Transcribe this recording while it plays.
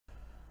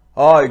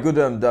Hi, good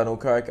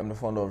Dannyokec. I'm the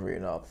founder of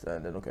Apps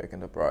and Dannyokec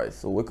Enterprise.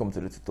 So welcome to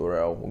the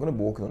tutorial. We're going to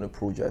be working on a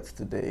project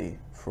today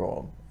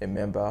from a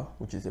member,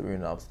 which is a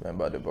Apps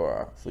member,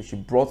 Deborah. So she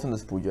brought in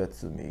this project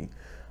to me.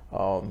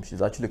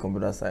 She's actually a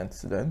computer science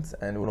student,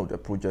 and one of the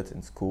projects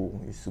in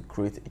school is to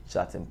create a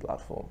chatting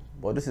platform.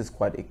 But this is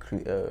quite a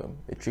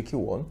tricky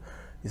one.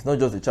 It's not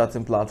just a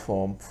chatting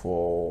platform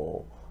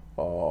for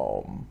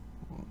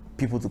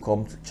people to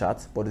come to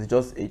chat, but it's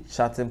just a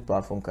chatting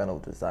platform kind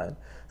of design.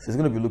 So it's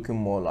going to be looking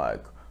more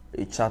like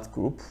a chat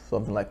group,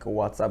 something like a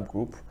WhatsApp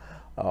group.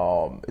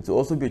 It will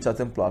also be a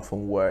chatting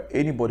platform where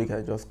anybody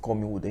can just come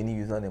in with any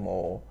username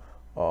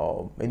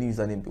or any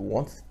username they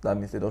want. That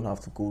means they don't have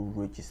to go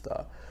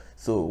register.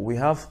 So we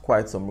have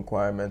quite some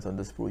requirements on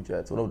this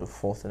project. One of the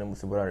first and the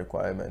most important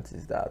requirements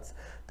is that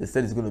they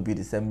said it's going to be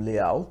the same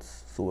layout.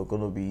 So we're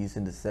going to be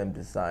using the same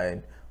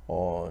design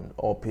on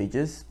all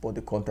pages, but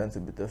the content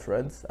will be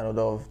different.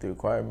 Another of the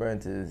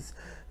requirement is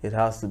it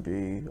has to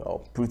be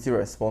pretty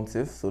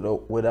responsive, so that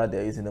whether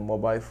they're using a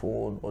mobile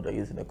phone or they're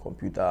using a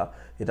computer,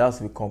 it has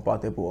to be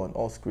compatible on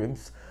all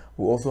screens.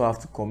 We also have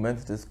to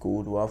comment this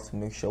code. We have to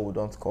make sure we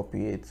don't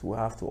copy it. We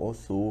have to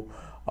also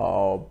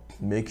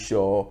make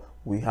sure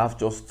we have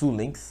just two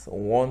links,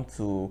 one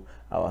to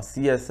our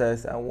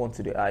CSS and one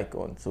to the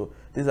icon. So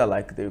these are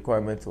like the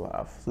requirements to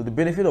have. So the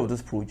benefit of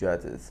this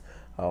project is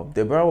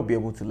Deborah will be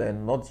able to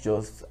learn not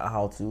just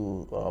how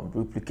to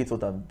replicate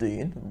what I'm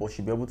doing, but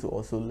she'll be able to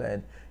also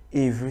learn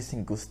every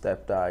single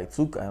step that I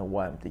took and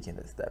why I'm taking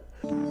the step.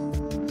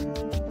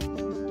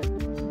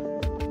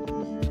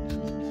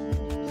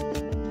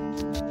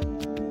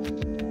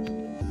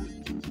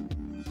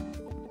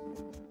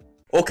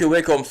 Okay,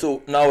 welcome.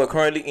 So now we're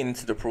currently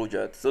into the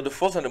project. So the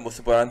first and the most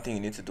important thing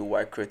you need to do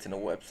while creating a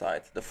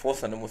website, the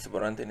first and the most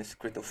important thing is to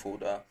create a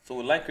folder. So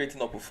we like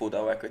creating up a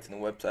folder while creating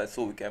a website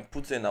so we can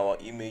put in our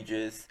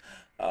images,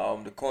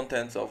 the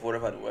contents of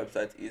whatever the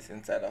website is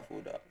inside that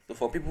folder. So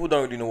for people who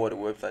don't really know what a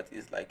website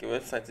is like, a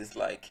website is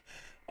like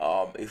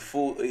a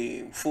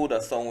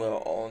folder somewhere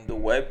on the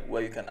web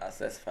where you can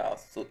access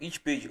files. So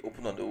each page you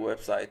open on the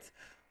website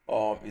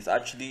is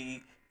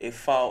actually a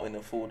file in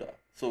a folder.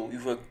 So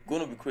if we're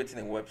going to be creating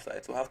a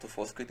website, we have to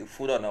first create a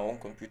folder on our own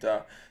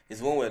computer.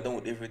 Is when we're done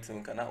with everything,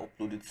 we can now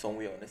upload it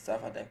somewhere on the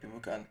server, then people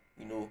can,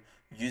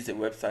 use the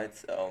website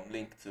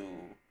link to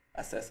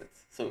access it.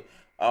 So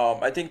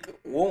I think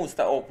when we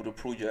start up with the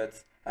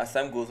project, as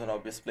time goes on, I'll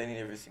be explaining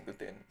every single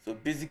thing. So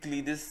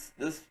basically, this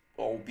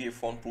will be a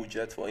fun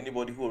project for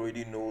anybody who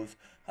already knows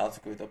how to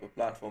create up a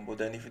platform. But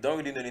then if you don't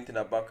really know anything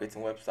about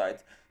creating websites,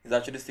 it's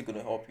actually still going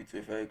to help you to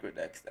a very great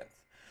extent.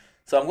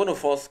 So I'm going to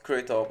first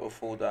create up a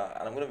folder,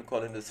 and I'm going to be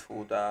calling this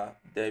folder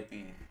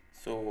Debbie.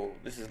 So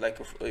this is like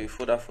a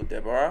folder for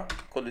Deborah.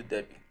 Call it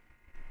Debbie.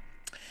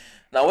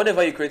 Now,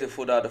 whenever you create a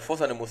folder, the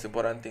first and the most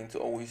important thing to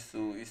always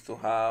do is to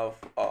have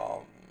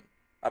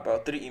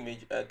about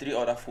three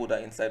other folder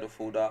inside the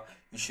folder.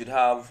 You should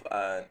have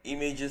an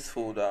images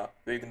folder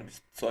where you're going to be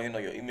storing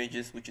all your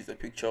images, which is the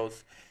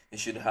pictures. You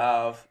should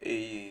have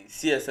a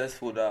CSS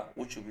folder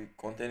which will be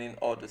containing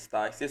all the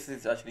styles. CSS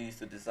is actually used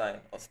to design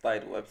or style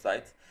the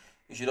website.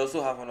 You should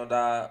also have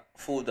another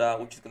folder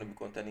which is going to be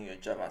containing your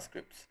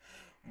JavaScript.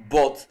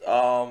 But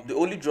the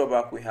only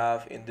drawback we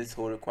have in this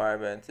whole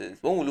requirement is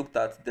when we looked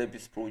at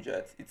Debbie's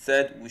project, it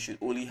said we should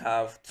only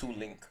have two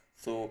links.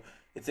 So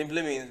it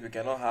simply means we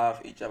cannot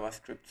have a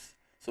JavaScript.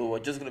 So we're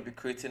just going to be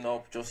creating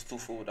up just two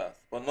folders.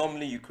 But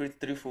normally you create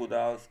three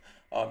folders.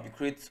 You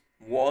create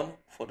one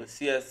for the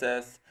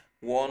CSS,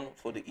 one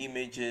for the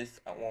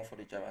images, and one for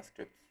the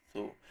JavaScript.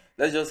 So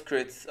let's just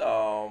create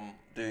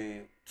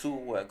the two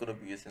we're going to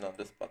be using on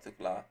this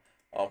particular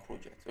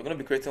project. We're going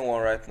to be creating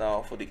one right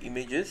now for the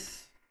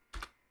images.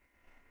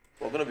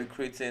 We're going to be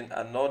creating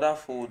another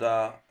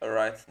folder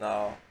right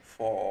now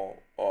for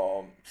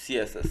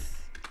CSS.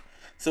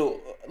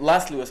 So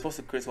lastly, we're supposed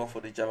to create one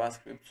for the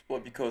JavaScript,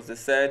 but because they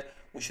said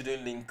we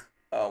shouldn't link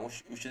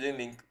we shouldn't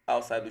link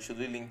outside, we should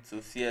only link to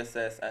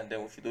CSS, and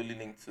then we should only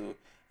link to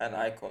an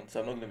icon. So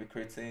I'm not going to be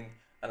creating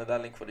another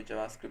link for the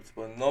JavaScript,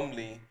 but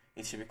normally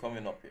it should be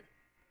coming up here.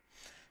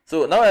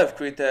 So now I've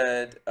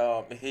created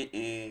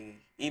a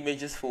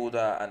images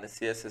folder and a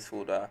CSS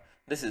folder.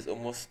 This is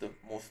almost the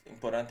most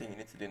important thing you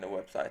need to do in a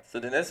website. So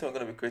the next thing we're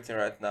going to be creating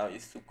right now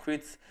is to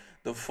create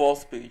the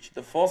first page.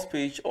 The first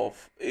page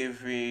of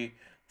every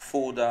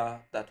folder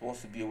that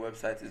wants to be a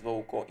website is what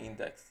we call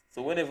index.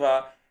 So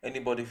whenever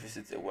anybody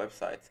visits a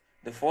website,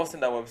 the first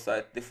thing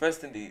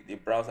the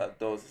browser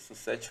does is to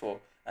search for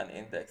an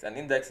index. An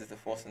index is the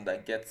first thing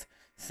that gets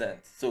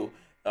sent. So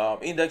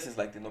index is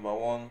like the number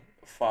one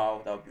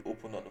file that will be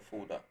opened on the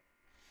folder.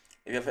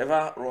 If you've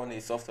ever run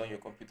a software on your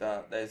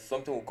computer, there is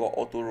something we call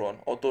auto run.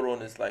 Auto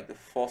run is like the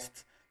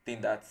first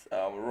thing that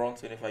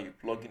runs whenever you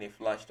plug in a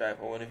flash drive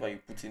or whenever you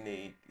put in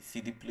a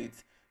CD plate.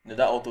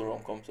 That auto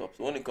run comes up.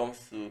 So when it comes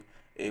to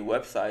a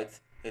website,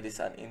 it is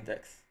an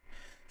index.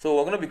 So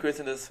we're going to be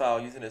creating this file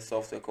using a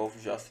software called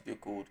Visual Studio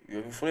Code.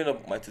 You've been following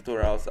up my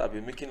tutorials. I've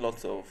been making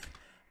lots of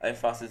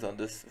emphasis on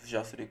this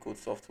Visual Studio Code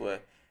software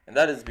And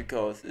that is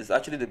because it's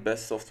actually the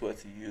best software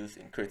to use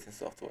in creating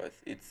software.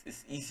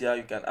 It's easier,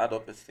 you can add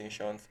up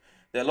extensions.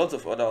 There are lots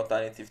of other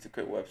alternatives to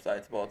create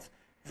websites, but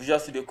Visual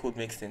Studio Code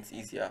makes things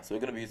easier. So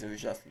we're going to be using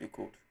Visual Studio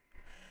Code.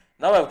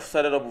 Now I've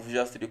started up with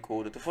Visual Studio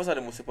Code. The first and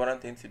the most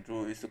important thing to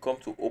do is to come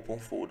to open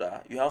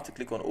folder. You have to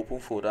click on open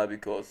folder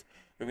because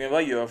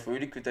remember you have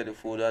already created a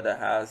folder that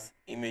has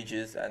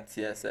images and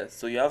CSS.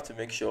 So you have to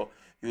make sure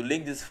you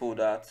link this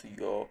folder to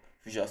your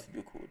Visual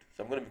Studio Code.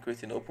 So I'm going to be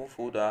creating an open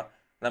folder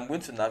and I'm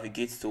going to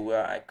navigate to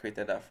where I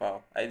created that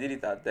file. I did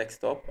it at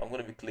desktop. I'm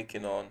going to be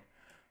clicking on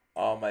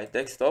my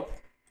desktop.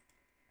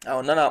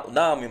 Now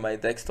I'm in my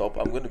desktop.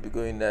 I'm going to be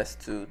going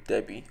next to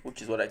Debbie,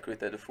 which is what I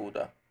created the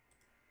folder.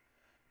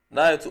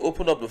 Now to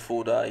open up the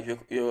folder, if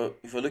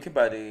you're looking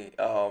by the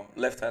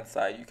left hand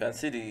side, you can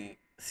see the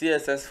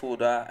CSS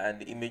folder and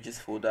the images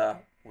folder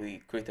we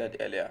created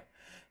earlier.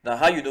 Now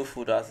how you know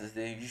folders is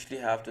they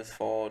usually have this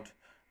forward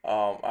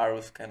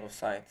arrows kind of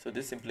sign. So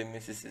this simply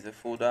means this is a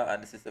folder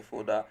and this is a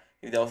folder.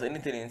 If there was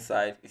anything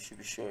inside, it should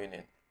be showing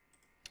it.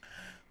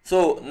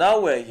 So now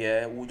we're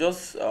here, we'll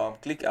just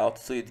click out,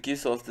 so it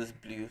gives us this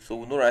blue. So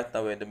we know right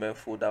now we're in the main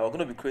folder. We're going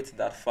to be creating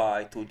that file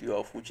I told you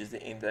of, which is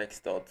the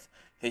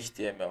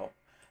index.html.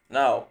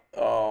 Now,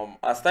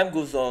 as time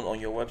goes on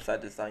your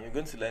website design, you're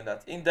going to learn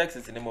that index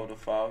is the name of the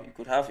file. You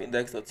could have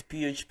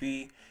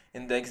index.php,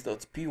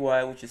 index.py,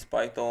 which is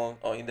Python,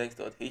 or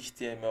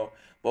index.html.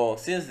 But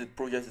since the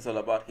project is all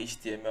about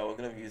HTML, we're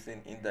going to be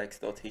using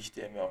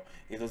index.html.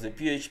 If it was a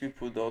PHP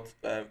project,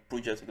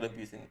 we're going to be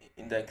using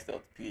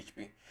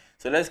index.php.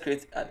 So let's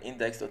create an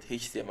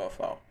index.html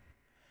file.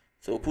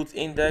 So put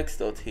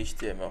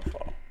index.html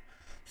file.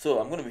 So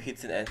I'm going to be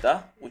hitting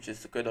enter, which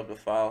is to create up the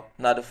file.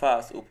 Now the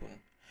file is open.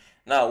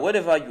 Now,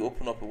 whenever you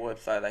open up a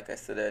website, like I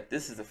said,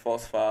 this is the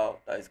first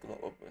file that is going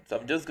to open. So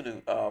I'm just going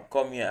to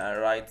come here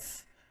and write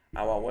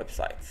our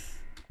website.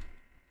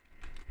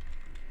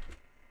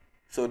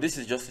 So this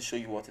is just to show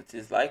you what it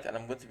is like, and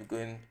I'm going to be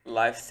going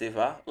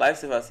Lifesaver.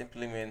 Lifesaver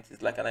simply means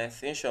it's like an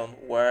extension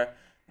where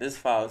this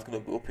file is going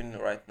to be opening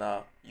right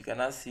now. You can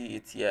now see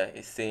it here.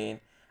 It's saying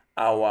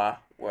our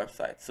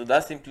website. So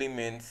that simply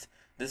means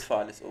this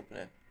file is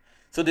opening.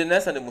 So the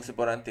next and the most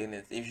important thing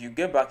is, if you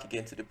get back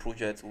again to the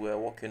project we're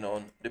working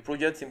on, the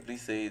project simply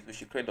says we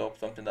should create up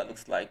something that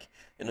looks like,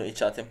 a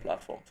chatting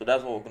platform. So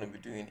that's what we're going to be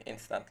doing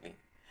instantly.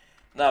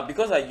 Now,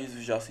 because I use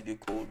Visual Studio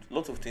Code,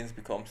 lots of things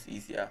becomes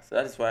easier. So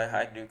that is why I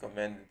highly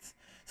recommend it.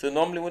 So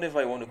normally,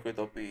 whenever you want to create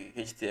up a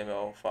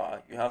HTML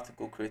file, you have to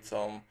go create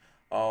some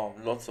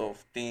lots of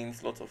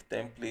things, lots of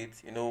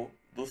templates.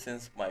 Those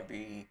things might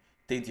be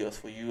tedious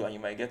for you, and you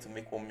might get to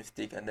make one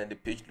mistake, and then the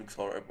page looks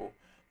horrible.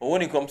 But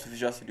when it comes to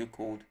Visual Studio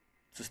Code,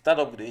 to start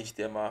up with the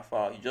HTML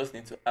file, you just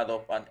need to add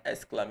up an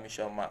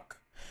exclamation mark.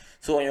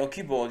 So on your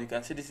keyboard, you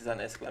can see this is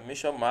an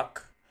exclamation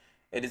mark.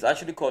 It is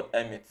actually called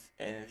Emmet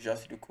in Visual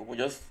Studio Code, but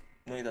just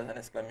know it as an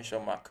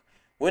exclamation mark.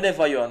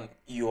 Whenever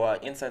you are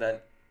inside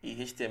a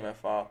HTML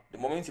file, the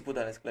moment you put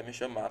an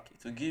exclamation mark,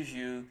 it will give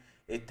you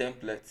a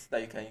template that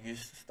you can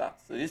use to start.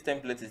 So this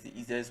template is the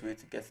easiest way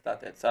to get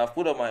started. So I've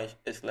put up my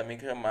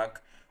exclamation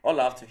mark.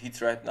 All I have to hit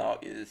right now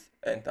is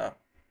enter.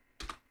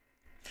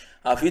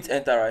 I've hit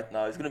enter right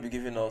now. It's going to be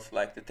giving us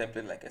like the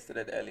template like I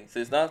said earlier.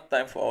 So it's now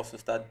time for us to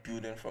start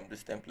building from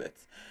this template.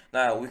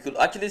 Now we could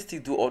actually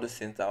still do all the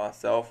things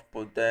ourselves,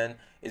 but then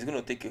it's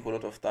going to take a whole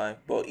lot of time.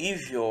 But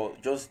if you're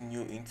just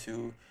new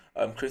into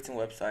creating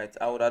websites,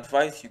 I would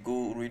advise you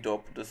go read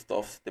up the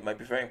stuff. They might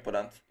be very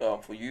important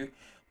for you.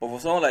 But for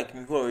someone like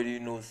me who already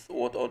knows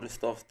what all the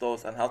stuff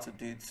does and how to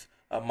do it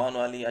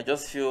manually, I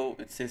just feel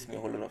it saves me a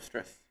whole lot of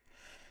stress.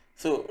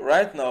 So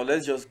right now,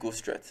 let's just go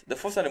straight. The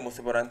first and the most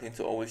important thing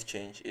to always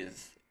change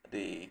is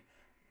the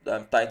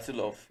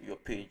title of your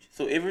page.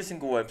 So every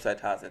single website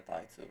has a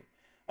title.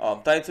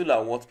 Title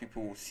are what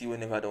people will see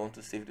whenever they want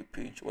to save the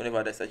page,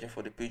 whenever they're searching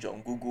for the page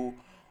on Google,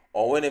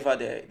 or whenever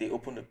they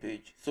open the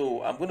page.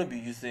 So I'm going to be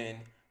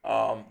using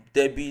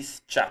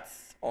Debbie's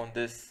chats on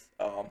this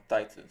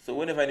title. So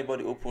whenever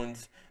anybody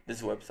opens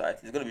this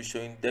website, it's going to be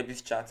showing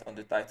Debbie's chats on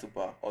the title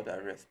bar or the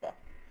address bar.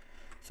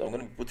 So I'm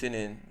going to be putting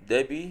in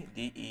Debbie,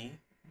 DEBBY,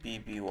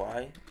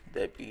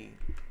 Debbie.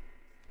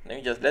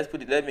 Let's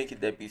make it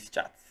Debbie's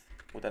chat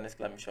with an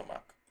exclamation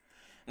mark.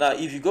 Now,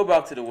 if you go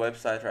back to the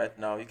website right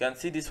now, you can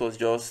see this was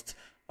just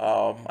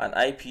an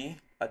IP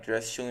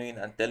address showing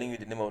and telling you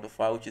the name of the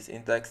file, which is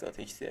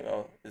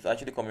index.html. It's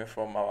actually coming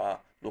from our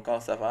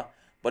local server.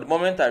 But the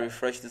moment I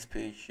refresh this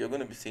page, you're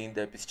going to be seeing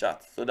Debbie's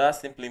chat. So that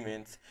simply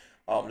means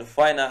the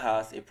file now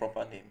has a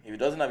proper name. If it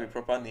doesn't have a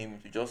proper name,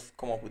 it will just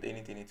come up with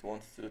anything it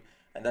wants to,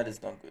 and that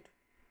is not good.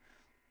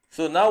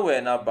 So now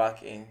we're now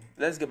back in.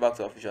 Let's get back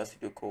to our Visual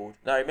Studio Code.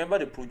 Now remember,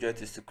 the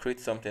project is to create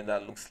something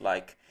that looks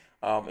like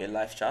a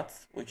live chat,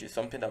 which is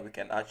something that we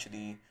can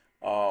actually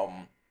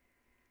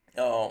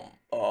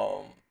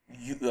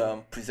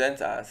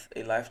present as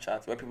a live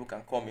chat where people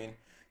can come in,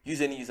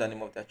 use any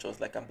username of their choice.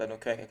 Like I'm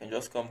Dannyokec, I can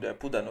just come there,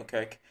 put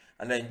Dannyokec,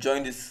 and then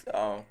join this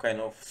kind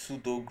of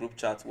pseudo group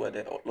chat where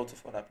there are lots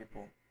of other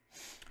people.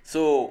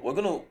 So we're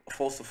going to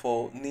first of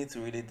all need to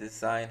really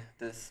design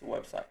this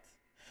website.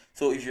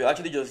 So if you're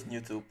actually just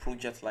new to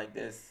projects like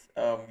this,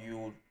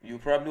 you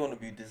probably want to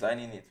be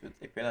designing it with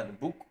a pen and a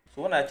book.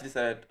 So when I actually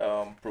started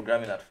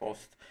programming at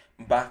first,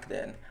 back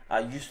then, I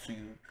used to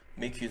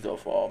make use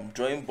of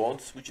drawing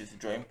boards, which is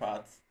drawing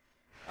pads.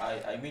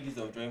 I made use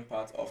of drawing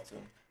pads often,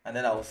 and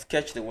then I will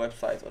sketch the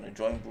website on a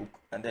drawing book,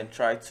 and then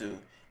try to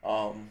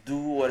do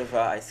whatever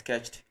I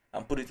sketched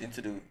and put it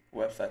into the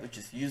website, which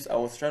is use. I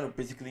was trying to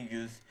basically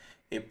use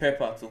a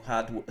paper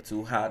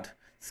to hard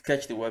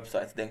sketch the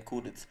website, then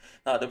code it.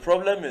 Now the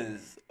problem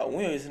is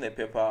when you're using a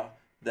paper,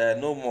 there are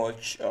no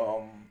much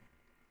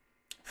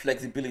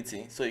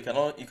flexibility, so you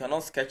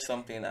cannot sketch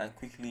something and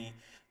quickly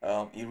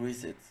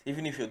erase it.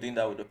 Even if you're doing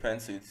that with a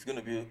pencil, it's going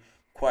to be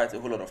quite a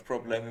whole lot of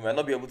problem. You might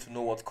not be able to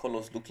know what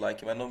colors look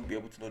like. You might not be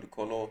able to know the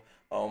color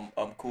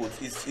codes.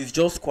 It's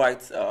just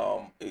quite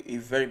a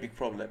very big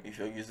problem if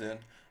you're using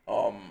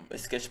a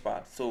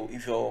sketchpad. So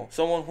if you're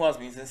someone who has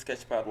been using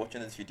sketchpad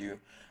watching this video,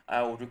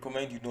 I would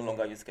recommend you no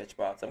longer use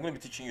sketchpad. So I'm going to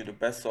be teaching you the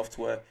best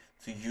software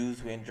to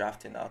use when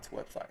drafting out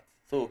websites.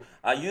 So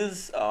I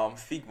use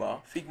Figma.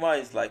 Figma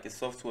is like a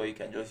software you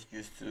can just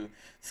use to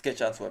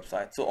sketch out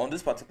websites. So on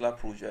this particular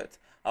project,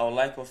 I would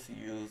like us to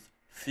use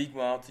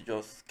Figma to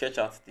just sketch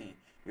out the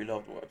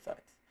beloved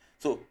website.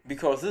 So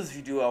because this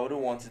video, I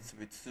wouldn't want it to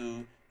be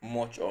too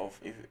much of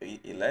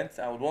a length.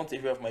 I would want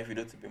every of my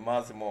video to be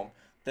maximum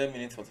 10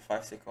 minutes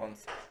 45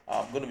 seconds.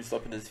 I'm going to be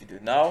stopping this video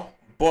now,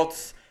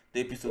 but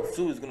the episode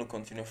 2 is going to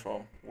continue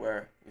from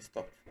where we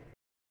stopped.